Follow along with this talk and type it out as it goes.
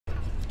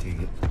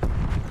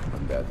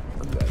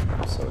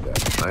I'm so dead.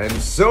 I am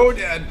so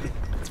dead.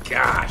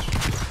 Gosh.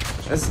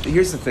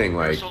 Here's the thing,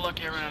 like. You're so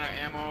lucky I ran out of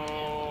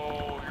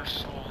ammo. You're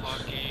so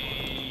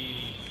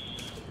lucky.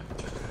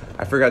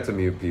 I forgot to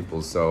mute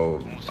people,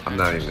 so I'm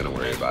not even gonna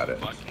worry about it.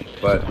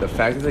 But the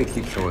fact that they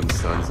keep showing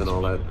stuns and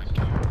all that,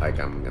 like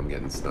I'm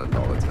getting stunned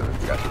all the time. I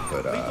forgot to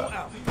put the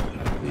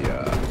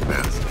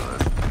mask on.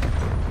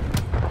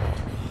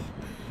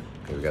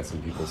 Okay, we got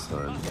some people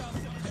stunned.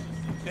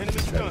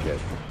 Just try to get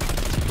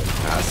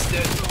past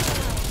it.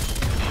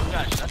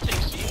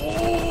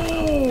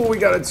 Oh, we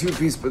got a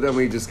two-piece, but then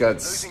we just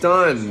got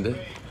stunned.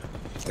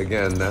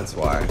 Again, that's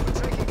why.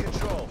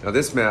 Now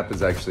this map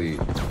is actually,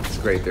 it's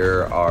great.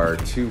 There are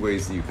two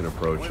ways that you can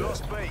approach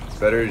it. It's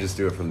better to just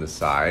do it from the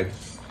side.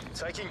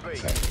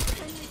 Okay.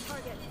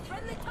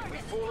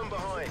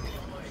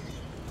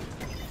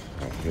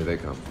 Alright, here they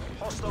come.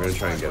 We're gonna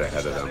try and get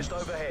ahead of them.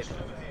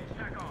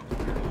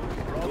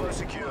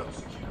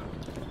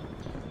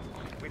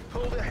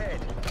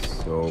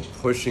 So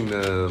pushing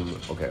them.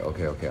 Okay. I'm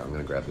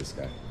gonna grab this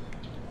guy.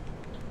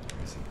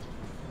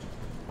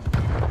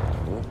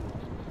 Oh.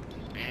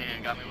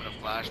 Man, got me with a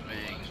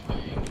flashbang.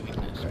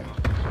 Okay.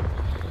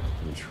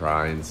 I'm gonna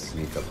try and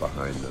sneak up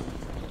behind them.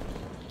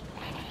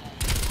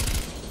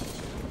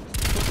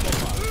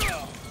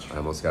 I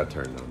almost got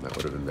turned on. That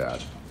would have been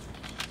bad.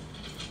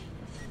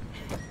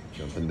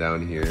 Jumping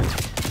down here.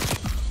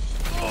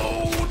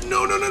 Oh,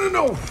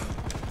 no.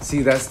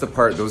 See, that's the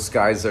part. Those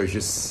guys are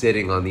just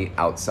sitting on the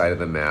outside of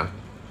the map.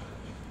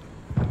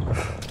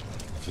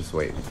 Just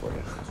waiting for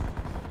you.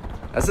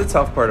 That's the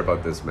tough part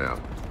about this map.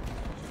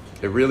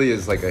 It really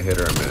is like a hit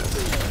or a miss.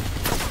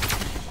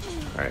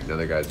 Alright,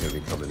 another guy's gonna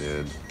be coming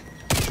in.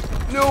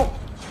 No!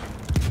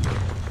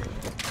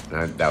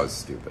 That was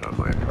stupid on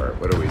my part.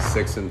 What are we,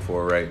 6 and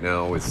 4 right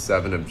now with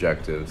 7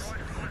 objectives?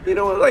 You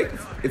know, like,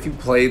 if you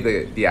play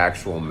the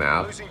actual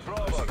map,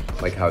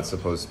 like how it's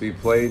supposed to be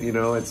played, you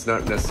know, it's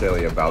not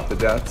necessarily about the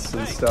deaths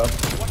and stuff,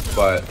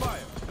 but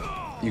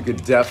you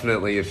could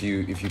definitely, if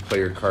you play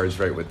your cards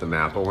right with the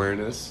map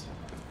awareness,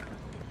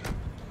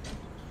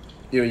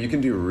 you know, you can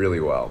do really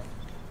well.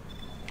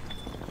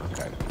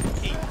 Okay.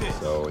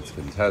 So it's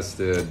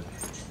contested.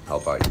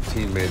 Help out your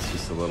teammates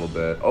just a little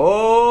bit.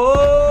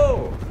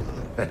 Oh!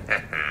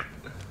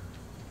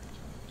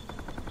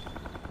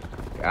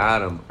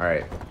 Got him. All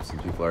right. Some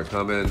people are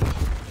coming.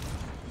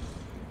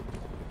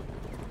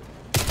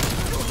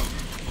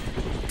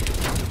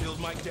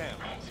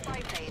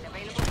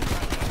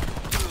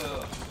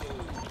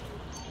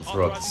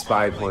 Throw up the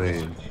spy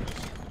plane.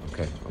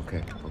 Okay.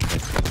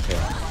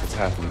 What's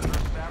happening?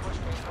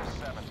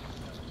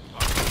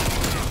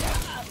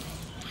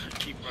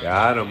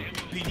 Got him.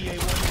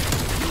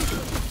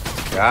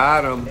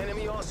 Got him.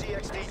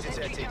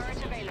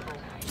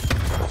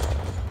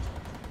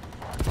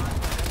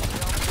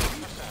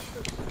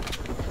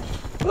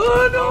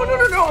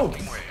 Oh, no.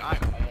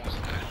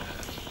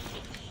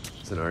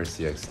 It's an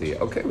RCXD.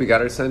 Okay, we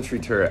got our sentry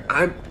turret.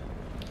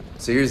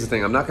 So here's the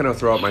thing. I'm not going to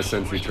throw out my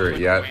sentry turret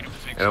yet.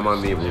 And I'm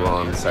on the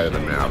wrong side of the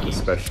map,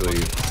 especially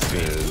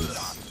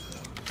since...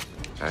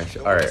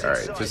 Actually, alright.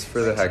 Just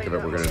for the heck of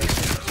it, we're going to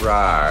just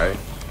try...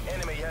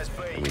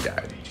 And we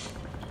died.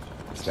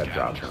 Just got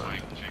dropped on.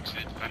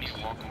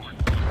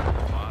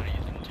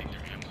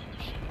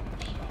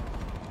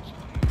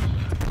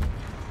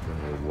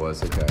 There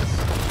was a guy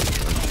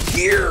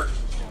here!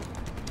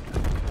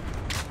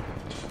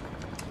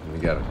 We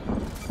got him.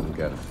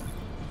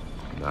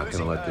 I'm not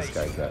going to let this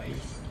guy get me.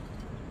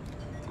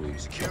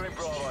 Please.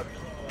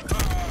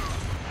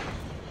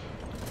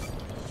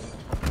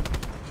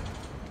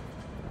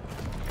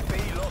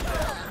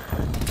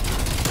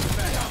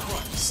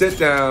 Sit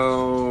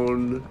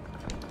down.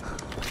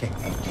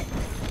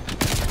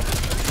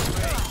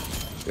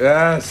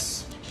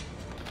 Yes.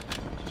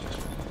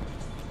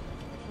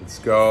 Let's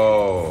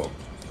go.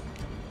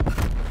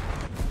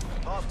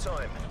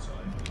 Halftime.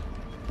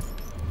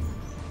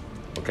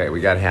 Okay,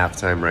 we got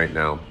halftime right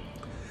now.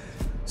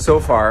 So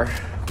far,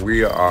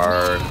 we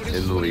are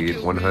in the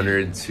lead,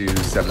 100 to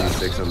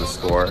 76 on the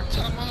score.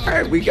 All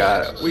right, we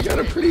got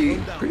a pretty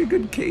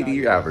good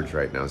KD average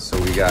right now. So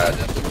we got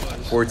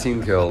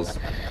 14 kills,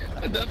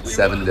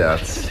 7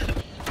 deaths,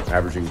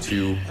 averaging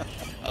 2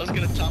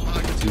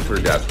 per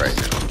death right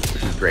now,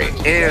 which is great.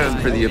 And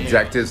for the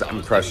objectives,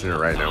 I'm crushing it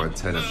right now with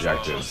 10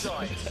 objectives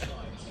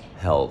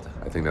held.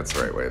 I think that's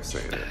the right way of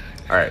saying it.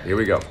 All right, here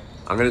we go.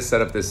 I'm gonna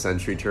set up this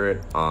sentry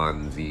turret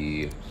on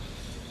the.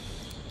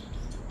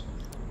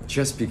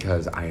 Just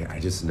because I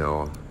just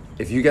know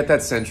if you get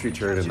that sentry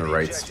turret in the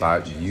right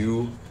spot,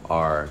 you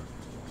are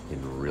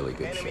in really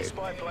good shape.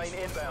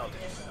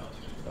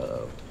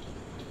 Uh-oh.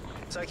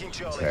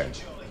 Okay.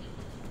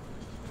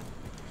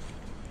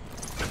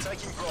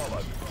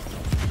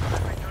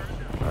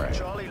 Alright.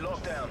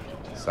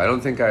 So I don't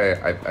think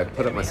I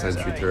put up my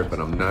sentry turret, but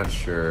I'm not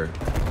sure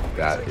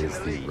that is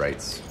the right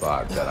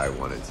spot that I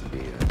want it to be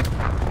in.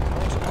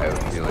 I have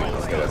a feeling,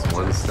 okay, that's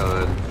one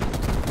stun,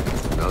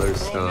 another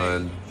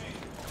stun.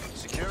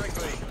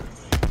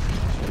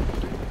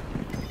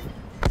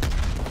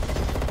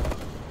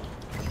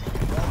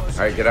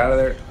 Alright, get out of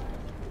there.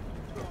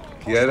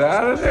 Get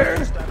out of there.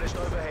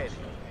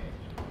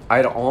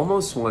 I'd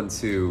almost want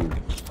to...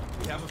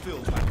 We have a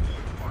field pack.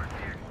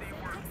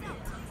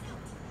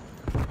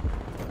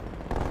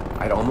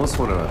 I'd almost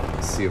want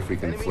to see if we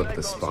can flip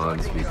the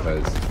spawns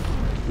because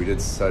we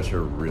did such a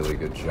really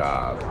good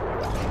job.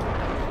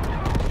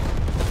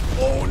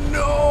 Oh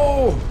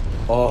no!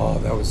 Oh,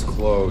 that was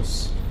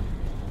close.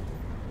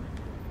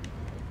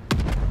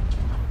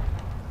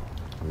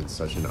 I'm in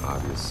such an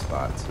obvious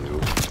spot too.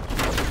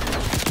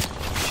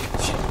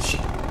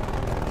 Shit.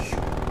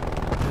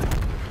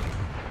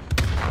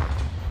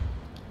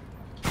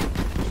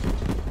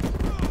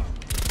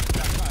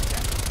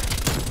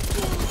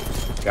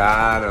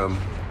 Got him.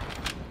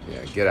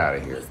 Yeah, get out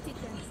of here.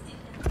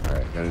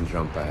 Alright, gonna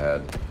jump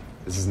ahead.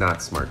 This is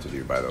not smart to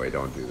do, by the way.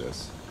 Don't do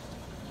this.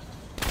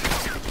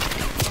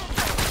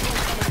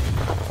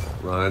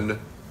 Run.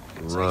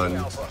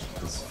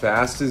 As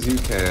fast as you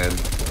can.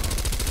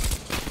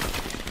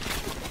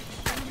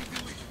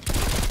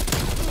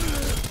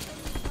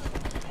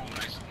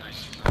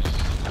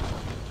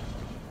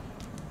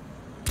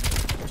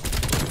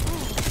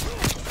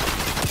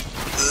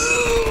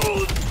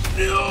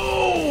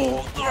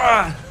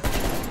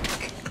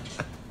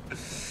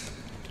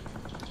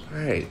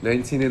 Alright,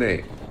 19 and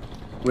 8.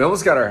 We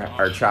almost got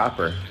our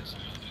chopper.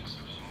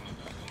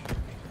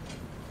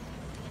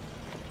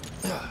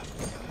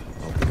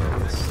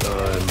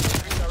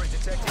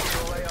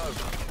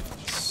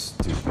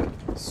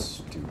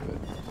 Stupid.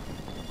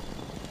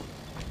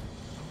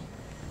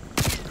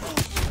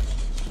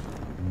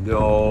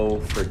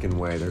 No freaking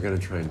way. They're gonna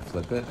try and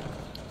flip it?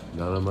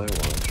 Not on my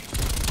watch.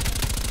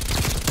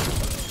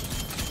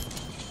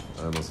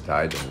 I almost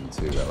died to him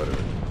too. That would have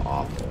been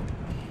awful.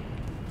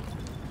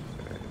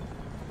 Okay.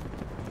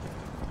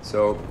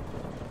 So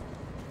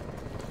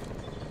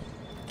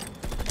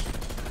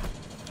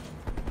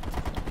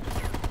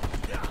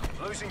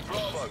losing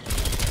Bravo.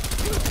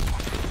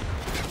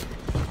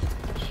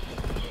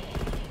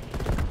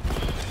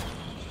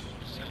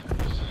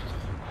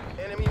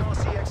 Enemy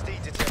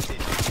RCXD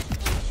detected.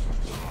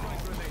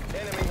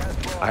 Enemy has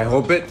Bravo. I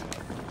hope it. I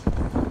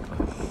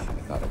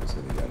thought I was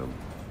gonna get him.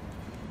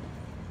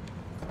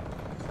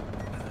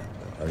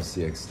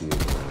 RCXD is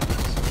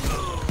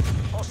around.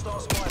 Hostile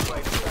spy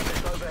plane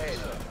established overhead.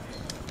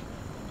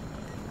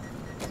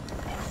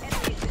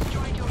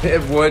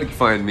 It would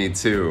find me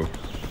too.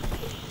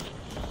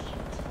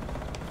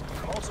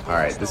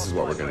 Alright, this is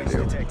what we're gonna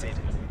do.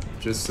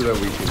 Just so that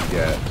we can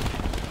get...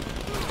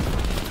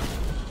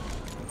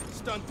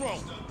 Stun throw.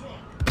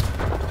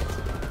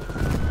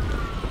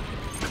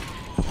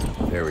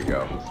 There we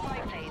go.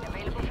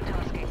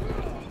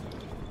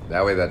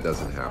 That way that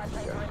doesn't happen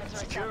again.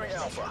 Securing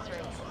Alpha.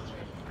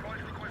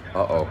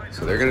 Uh-oh.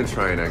 So they're gonna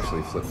try and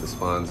actually flip the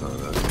spawns on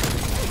us.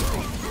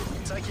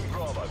 Taking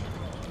Bravo.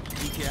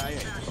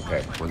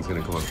 Okay, one's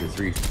gonna come up here.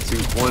 3, 2,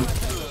 1.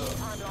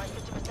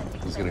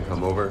 He's gonna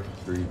come over.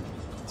 3,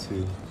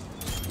 2.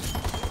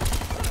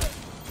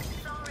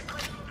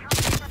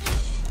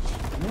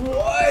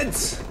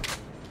 What?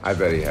 I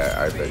bet he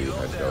had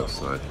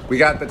ghosts on. We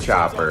got the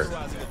chopper.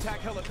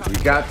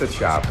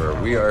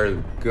 We are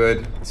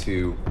good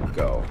to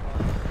go.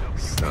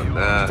 Stun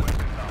that.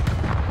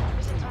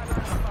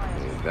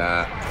 Made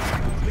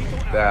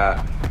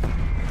that.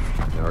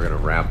 Now we're gonna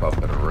wrap up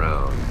and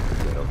around.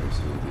 Get over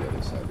to the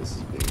other side. This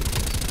is dangerous.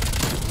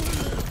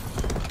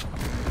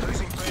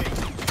 Losing B.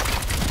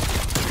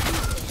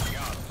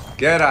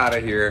 Get out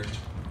of here.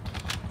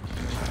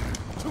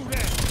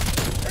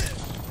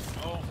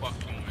 Oh,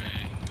 fucking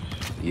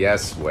way.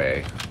 Yes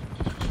way.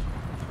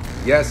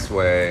 Yes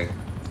way.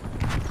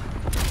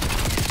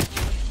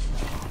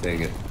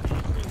 Dang it.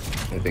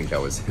 I think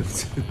that was him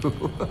too.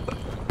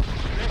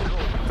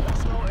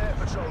 Hostile air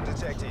patrol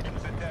detected.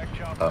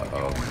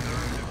 Uh-oh.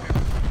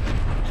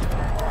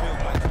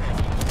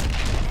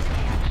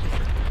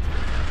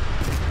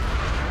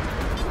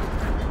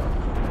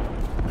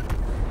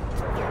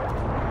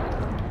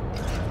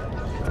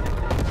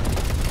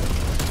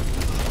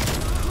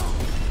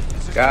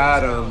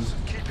 Got him.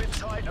 Keep it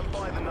tight and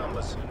by the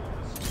numbers.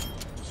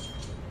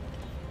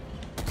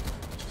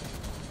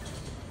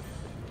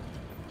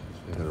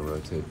 They're gonna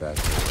rotate back.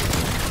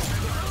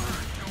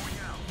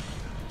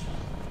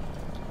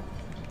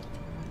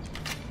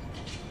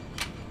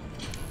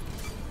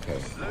 Okay,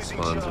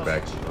 spawns are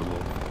back to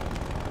normal.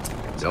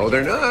 No,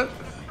 they're not.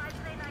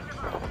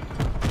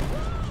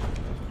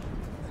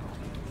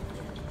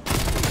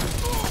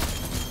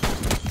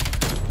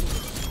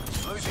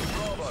 Losing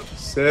Bravo.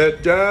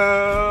 Sit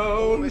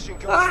down. Mission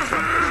complete.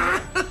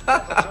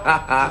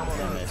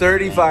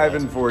 35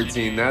 and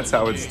 14. That's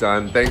how it's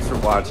done. Thanks for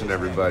watching,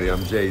 everybody. I'm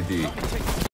JD.